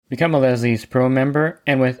Become a Leslie's Pro member,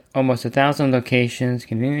 and with almost 1,000 locations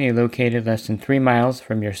conveniently located less than 3 miles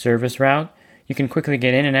from your service route, you can quickly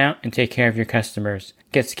get in and out and take care of your customers.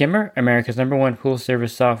 Get Skimmer, America's #1 pool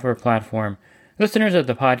service software platform. Listeners of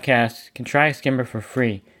the podcast can try Skimmer for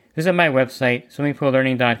free. Visit my website,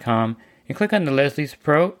 swimmingpoollearning.com, and click on the Leslie's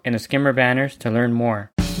Pro and the Skimmer banners to learn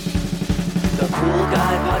more. The Pool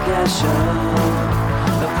Guy Podcast Show.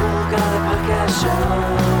 The Pool Guy Podcast Show.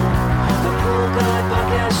 The Pool Guy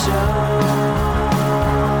Podcast Show.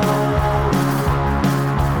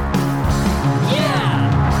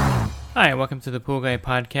 Yeah! Hi, welcome to the Pool Guy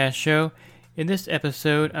Podcast Show. In this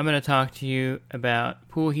episode, I'm going to talk to you about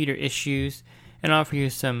pool heater issues and offer you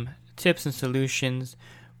some tips and solutions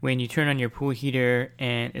when you turn on your pool heater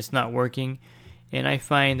and it's not working. And I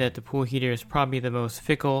find that the pool heater is probably the most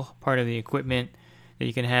fickle part of the equipment that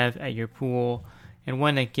you can have at your pool, and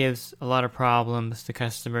one that gives a lot of problems to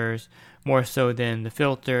customers, more so than the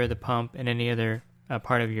filter, the pump, and any other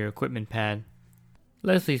part of your equipment pad.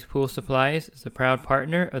 Leslie's Pool Supplies is a proud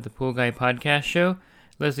partner of the Pool Guy Podcast Show.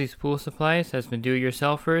 Leslie's Pool Supplies has been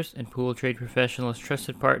do-it-yourselfers and pool trade professionals'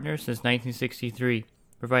 trusted partner since 1963,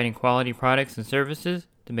 providing quality products and services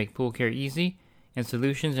to make pool care easy, and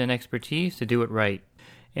solutions and expertise to do it right.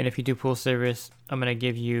 And if you do pool service, I'm going to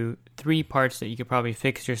give you 3 parts that you could probably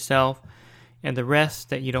fix yourself, and the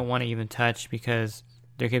rest that you don't want to even touch because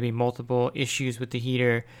there could be multiple issues with the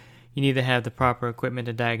heater. You need to have the proper equipment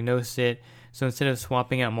to diagnose it. So instead of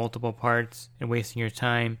swapping out multiple parts and wasting your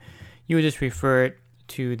time, you would just refer it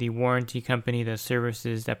to the warranty company that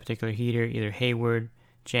services that particular heater, either Hayward,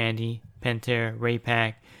 Jandy, Pentair,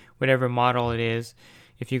 Raypak, whatever model it is.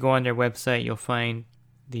 If you go on their website, you'll find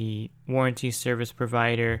the warranty service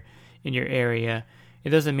provider in your area.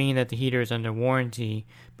 It doesn't mean that the heater is under warranty,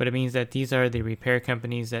 but it means that these are the repair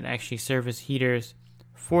companies that actually service heaters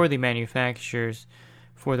for the manufacturers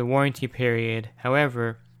for the warranty period.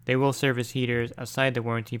 However, they will service heaters outside the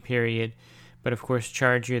warranty period, but of course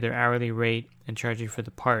charge you their hourly rate and charge you for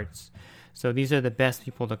the parts. So these are the best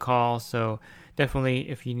people to call. So definitely,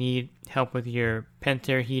 if you need help with your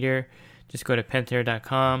Pentair heater, just go to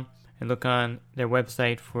pentair.com and look on their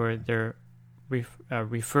website for their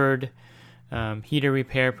referred heater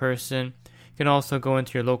repair person. You can also go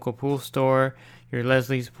into your local pool store, your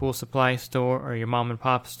Leslie's Pool Supply store, or your mom and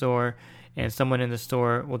pop store, and someone in the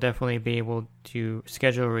store will definitely be able to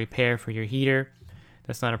schedule a repair for your heater.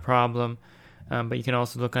 That's not a problem. But you can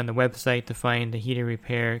also look on the website to find the heater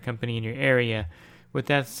repair company in your area. With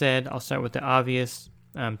that said, I'll start with the obvious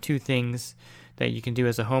 2 things that you can do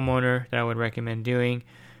as a homeowner that I would recommend doing.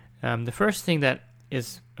 The first thing that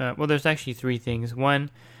is, there's actually 3 things. One,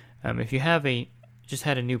 if you have just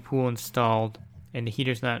had a new pool installed and the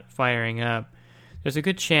heater's not firing up, there's a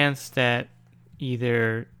good chance that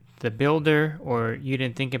either the builder or you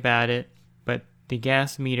didn't think about it, but the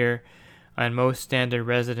gas meter on most standard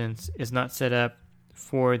residents is not set up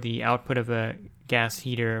for the output of a gas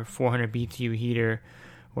heater, 400 BTU heater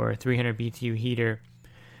or 300 BTU heater.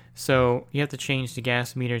 So you have to change the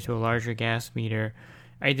gas meter to a larger gas meter.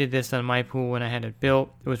 I did this on my pool when I had it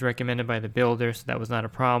built. It was recommended by the builder, so that was not a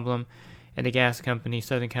problem. And the gas company,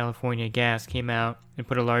 Southern California Gas, came out and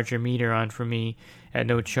put a larger meter on for me at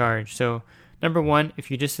no charge. So number 1, if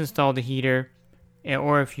you just installed a heater,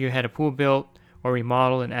 or if you had a pool built or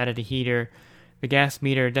remodeled and added a heater, the gas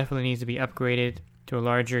meter definitely needs to be upgraded to a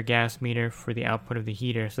larger gas meter for the output of the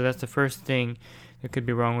heater. So that's the first thing that could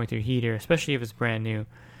be wrong with your heater, especially if it's brand new.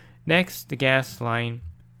 Next, the gas line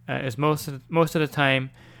is most of the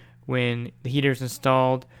time when the heater is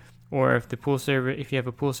installed, or if you have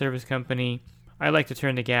a pool service company, I like to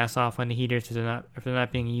turn the gas off on the heaters if they're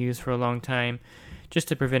not being used for a long time, just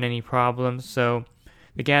to prevent any problems. So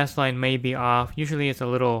the gas line may be off. Usually it's a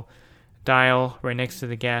little dial right next to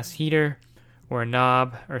the gas heater, or a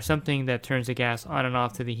knob, or something that turns the gas on and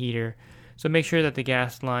off to the heater. So make sure that the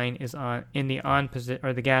gas line is in the on position,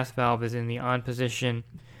 or the gas valve is in the on position,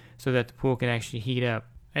 so that the pool can actually heat up.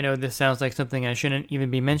 I know this sounds like something I shouldn't even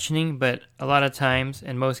be mentioning, but a lot of times,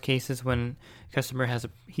 in most cases, when a customer has a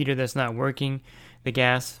heater that's not working, the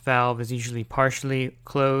gas valve is usually partially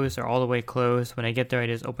closed or all the way closed. When I get there, I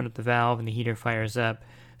just open up the valve and the heater fires up.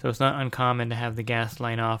 So it's not uncommon to have the gas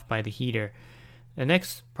line off by the heater. The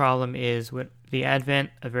next problem is with the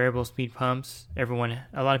advent of variable speed pumps. A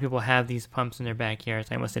lot of people have these pumps in their backyards.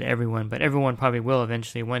 I almost said everyone, but everyone probably will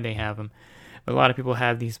eventually one day have them. But a lot of people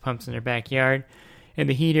have these pumps in their backyard, and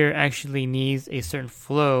the heater actually needs a certain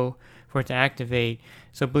flow for it to activate.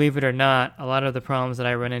 So believe it or not, a lot of the problems that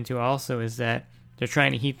I run into also is that they're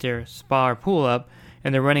trying to heat their spa or pool up,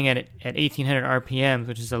 and they're running at 1800 RPMs,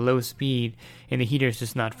 which is a low speed, and the heater is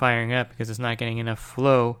just not firing up because it's not getting enough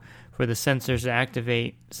flow for the sensors to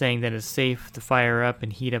activate, saying that it's safe to fire up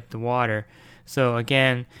and heat up the water. So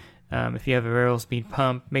again, if you have a variable speed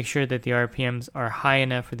pump, make sure that the RPMs are high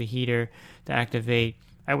enough for the heater to activate.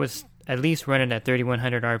 I would at least run it at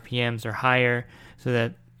 3100 RPMs or higher so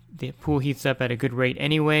that the pool heats up at a good rate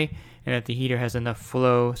anyway, and that the heater has enough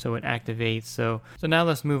flow so it activates. So now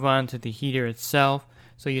let's move on to the heater itself.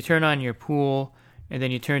 So you turn on your pool, and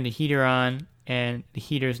then you turn the heater on, and the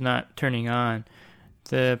heater is not turning on.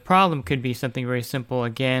 The problem could be something very simple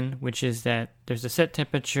again, which is that there's a set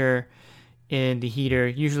temperature in the heater.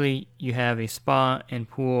 Usually you have a spa and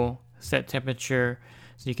pool set temperature,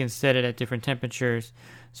 so you can set it at different temperatures.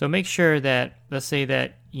 So make sure that, let's say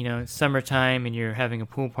that, it's summertime and you're having a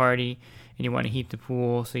pool party and you want to heat the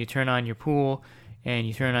pool, so you turn on your pool and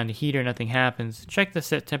you turn on the heater, nothing happens. Check the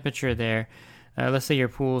set temperature there. Let's say your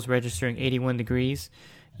pool is registering 81 degrees.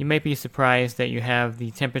 You might be surprised that you have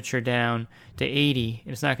the temperature down to 80,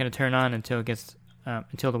 and it's not going to turn on until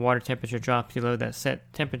the water temperature drops below that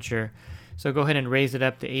set temperature. So go ahead and raise it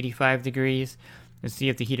up to 85 degrees and see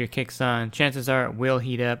if the heater kicks on. Chances are it will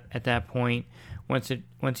heat up at that point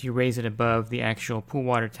once you raise it above the actual pool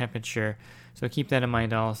water temperature. So keep that in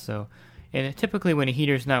mind also. And typically when a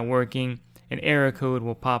heater is not working, an error code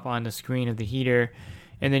will pop on the screen of the heater,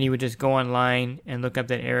 and then you would just go online and look up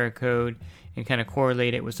that error code and kind of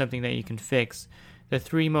correlate it with something that you can fix. The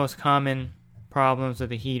three most common problems of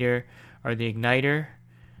the heater are the igniter,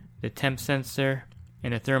 the temp sensor,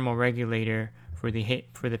 and a thermal regulator for the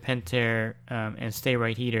Pentair and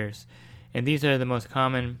Stay-Rite heaters. And these are the most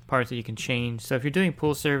common parts that you can change. So if you're doing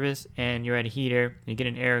pool service and you're at a heater, you get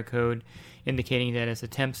an error code indicating that it's a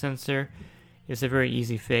temp sensor, it's a very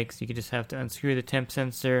easy fix. You can just have to unscrew the temp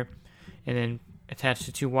sensor and then attach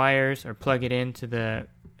the two wires or plug it into the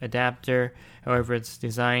adapter, however it's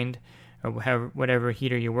designed, or whatever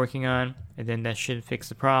heater you're working on, and then that should fix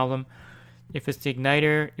the problem. If it's the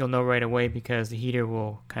igniter, you'll know right away because the heater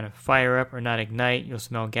will kind of fire up or not ignite. You'll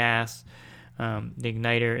smell gas. The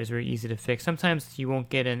igniter is very easy to fix. Sometimes you won't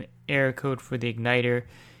get an error code for the igniter.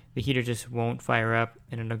 The heater just won't fire up,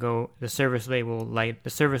 and it'll go. The service light will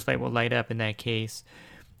light up in that case.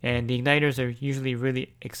 And the igniters are usually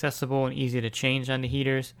really accessible and easy to change on the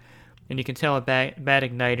heaters. And you can tell a bad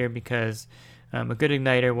igniter because a good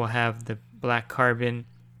igniter will have the black carbon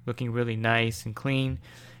looking really nice and clean,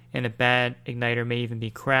 and a bad igniter may even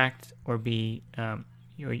be cracked or be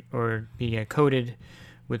coated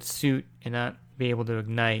with soot and not be able to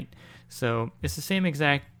ignite. So it's the same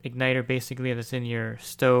exact igniter basically that's in your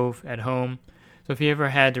stove at home. So if you ever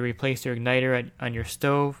had to replace your igniter on your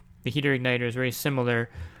stove, the heater igniter is very similar.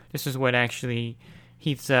 This is what actually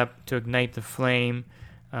heats up to ignite the flame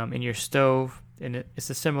in your stove, and it's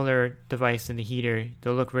a similar device in the heater.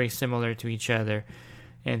 They'll look very similar to each other,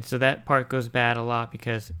 and so that part goes bad a lot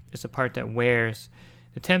because it's a part that wears.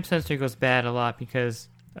 The temp sensor goes bad a lot because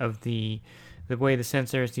of the way the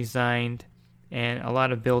sensor is designed, and a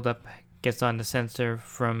lot of buildup gets on the sensor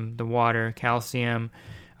from the water, calcium,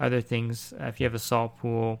 other things. If you have a salt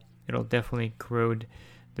pool, it'll definitely corrode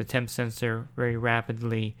the temp sensor very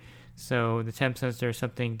rapidly. So the temp sensor is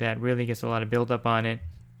something that really gets a lot of buildup on it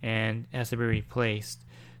and has to be replaced.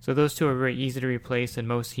 So those two are very easy to replace in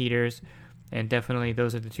most heaters, and definitely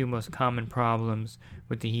those are the two most common problems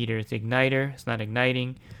with the heater. It's the igniter, it's not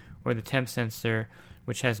igniting, or the temp sensor,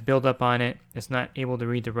 which has buildup on it. It's not able to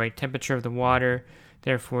read the right temperature of the water,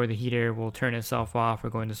 therefore the heater will turn itself off or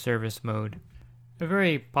go into service mode. A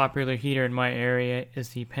very popular heater in my area is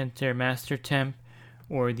the Pentair Master Temp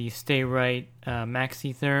or the Stay-Rite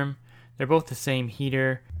MaxiTherm. They're both the same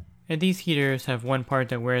heater, and these heaters have one part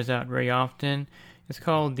that wears out very often. It's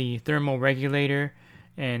called the thermal regulator,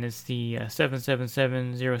 and it's the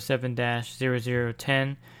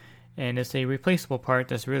 77707-0010, and it's a replaceable part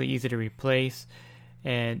that's really easy to replace.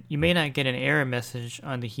 And you may not get an error message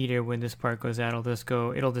on the heater when this part goes out.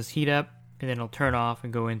 It'll just heat up, and then it'll turn off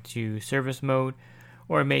and go into service mode,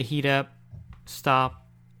 or it may heat up, stop,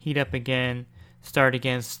 heat up again, start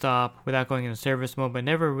again, stop, without going into service mode, but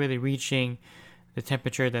never really reaching the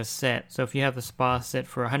temperature that's set. So if you have the spa set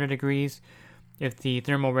for 100 degrees, if the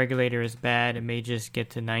thermal regulator is bad, it may just get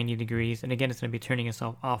to 90 degrees, and again, it's going to be turning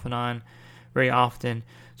itself off and on very often.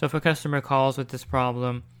 So if a customer calls with this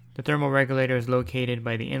problem, the thermal regulator is located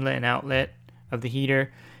by the inlet and outlet of the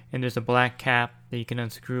heater, and there's a black cap that you can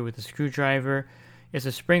unscrew with a screwdriver. It's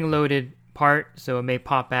a spring-loaded part, so it may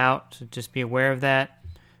pop out, so just be aware of that.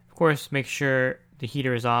 Of course, make sure the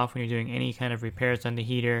heater is off when you're doing any kind of repairs on the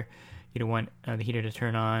heater. You don't want the heater to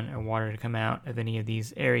turn on or water to come out of any of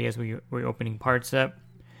these areas where you're opening parts up.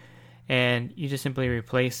 And you just simply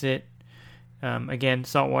replace it. Again,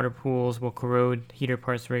 saltwater pools will corrode heater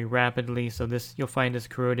parts very rapidly, so you'll find this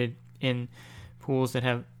corroded in pools that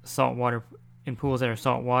have salt water, in pools that are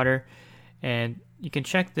salt water, and you can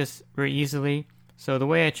check this very easily. So the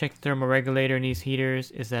way I check the thermal regulator in these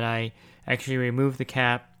heaters is that I actually remove the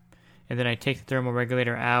cap, and then I take the thermal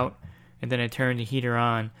regulator out, and then I turn the heater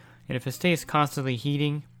on. And if it stays constantly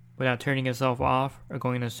heating without turning itself off or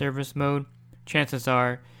going into service mode, chances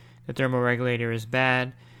are the thermal regulator is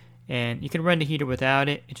bad. And you can run the heater without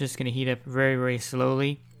it. It's just going to heat up very, very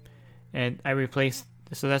slowly. And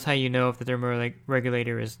so that's how you know if the thermal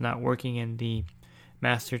regulator is not working in the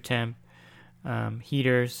master temp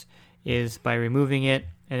heaters, is by removing it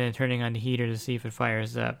and then turning on the heater to see if it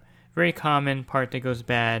fires up. Very common part that goes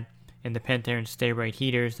bad in the Pentair and Stay Right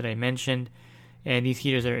heaters that I mentioned. And these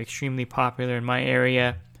heaters are extremely popular in my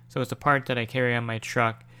area. So it's a part that I carry on my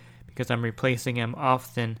truck because I'm replacing them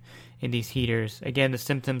often in these heaters. Again, the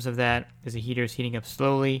symptoms of that is the heater is heating up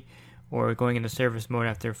slowly or going into service mode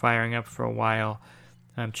after firing up for a while.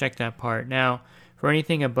 Check that part. Now, for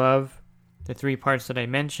anything above the 3 parts that I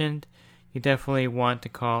mentioned, you definitely want to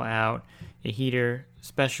call out a heater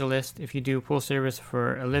specialist. If you do pool service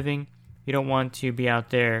for a living, you don't want to be out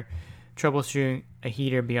there troubleshooting a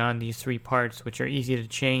heater beyond these 3 parts, which are easy to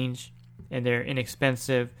change and they're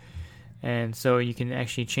inexpensive. And so you can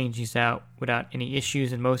actually change these out without any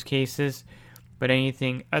issues in most cases. But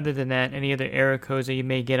anything other than that, any other error codes that you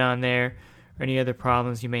may get on there, or any other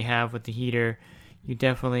problems you may have with the heater, you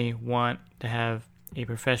definitely want to have a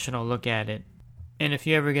professional look at it. And if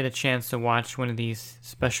you ever get a chance to watch one of these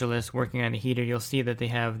specialists working on the heater, you'll see that they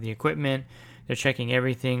have the equipment, they're checking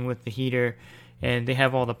everything with the heater, and they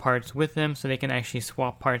have all the parts with them, so they can actually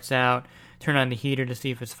swap parts out, turn on the heater to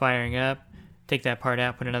see if it's firing up, take that part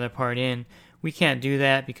out, put another part in. We can't do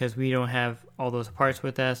that because we don't have all those parts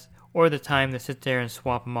with us or the time to sit there and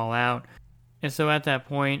swap them all out. And so at that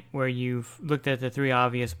point where you've looked at the 3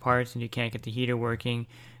 obvious parts and you can't get the heater working,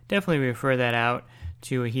 definitely refer that out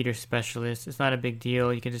to a heater specialist. It's not a big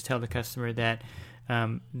deal. You can just tell the customer that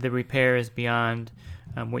the repair is beyond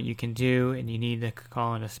what you can do and you need to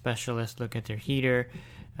call in a specialist, look at their heater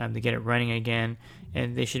to get it running again,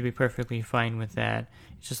 and they should be perfectly fine with that.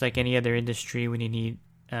 It's just like any other industry. When you need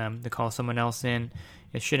to call someone else in,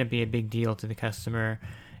 it shouldn't be a big deal to the customer,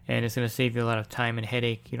 and it's going to save you a lot of time and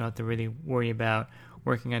headache. You don't have to really worry about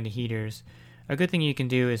working on the heaters. A good thing you can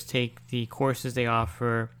do is take the courses they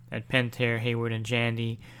offer at Pentair, Hayward, and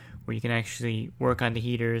Jandy, where you can actually work on the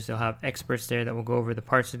heaters. They'll have experts there that will go over the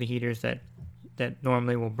parts of the heaters that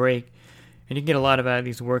normally will break. And you can get a lot out of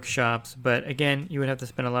these workshops, but again, you would have to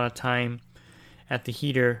spend a lot of time at the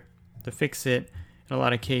heater to fix it in a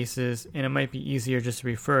lot of cases, and it might be easier just to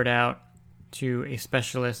refer it out to a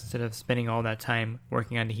specialist instead of spending all that time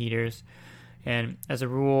working on the heaters. And as a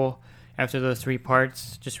rule, after those 3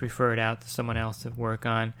 parts, just refer it out to someone else to work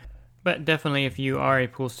on. But definitely, if you are a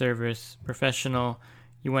pool service professional,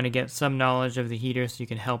 you want to get some knowledge of the heater so you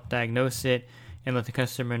can help diagnose it and let the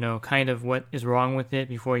customer know kind of what is wrong with it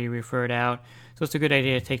before you refer it out. So it's a good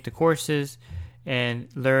idea to take the courses and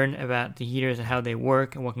learn about the heaters and how they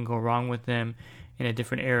work and what can go wrong with them and the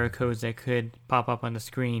different error codes that could pop up on the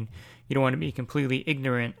screen. You don't want to be completely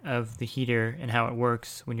ignorant of the heater and how it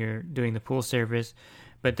works when you're doing the pool service,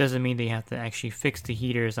 but it doesn't mean that you have to actually fix the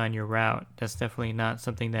heaters on your route. That's definitely not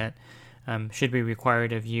something that should be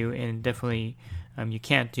required of you, and definitely you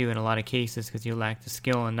can't do in a lot of cases because you lack the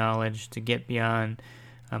skill and knowledge to get beyond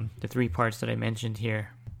the 3 parts that I mentioned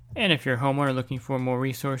here. And if you're a homeowner looking for more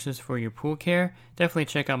resources for your pool care, definitely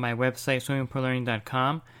check out my website,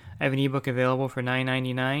 swimmingpoollearning.com. I have an ebook available for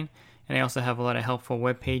 $9.99, and I also have a lot of helpful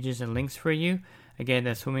web pages and links for you. Again,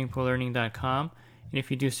 that's swimmingpoollearning.com. And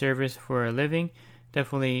if you do service for a living,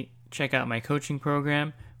 definitely check out my coaching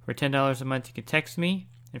program. For $10 a month, you can text me,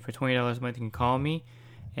 and for $20 a month, you can call me.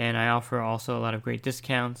 And I offer also a lot of great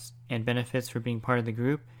discounts and benefits for being part of the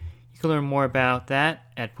group. You can learn more about that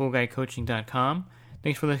at poolguycoaching.com.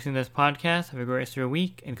 Thanks for listening to this podcast. Have a great rest of your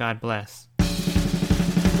week, and God bless.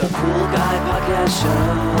 The Pool Guy Podcast Show.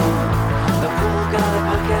 The Pool Guy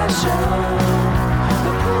Podcast Show.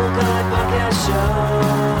 The Pool Guy Podcast Show.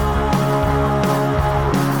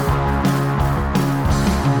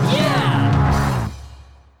 Yeah!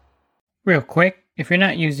 Real quick, if you're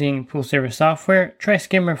not using pool service software, try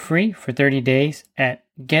Skimmer free for 30 days at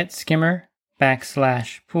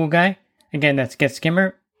getskimmer.com/poolguy. Again, that's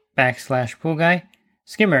getskimmer.com/poolguy.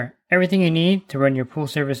 Skimmer, everything you need to run your pool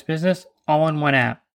service business all in one app.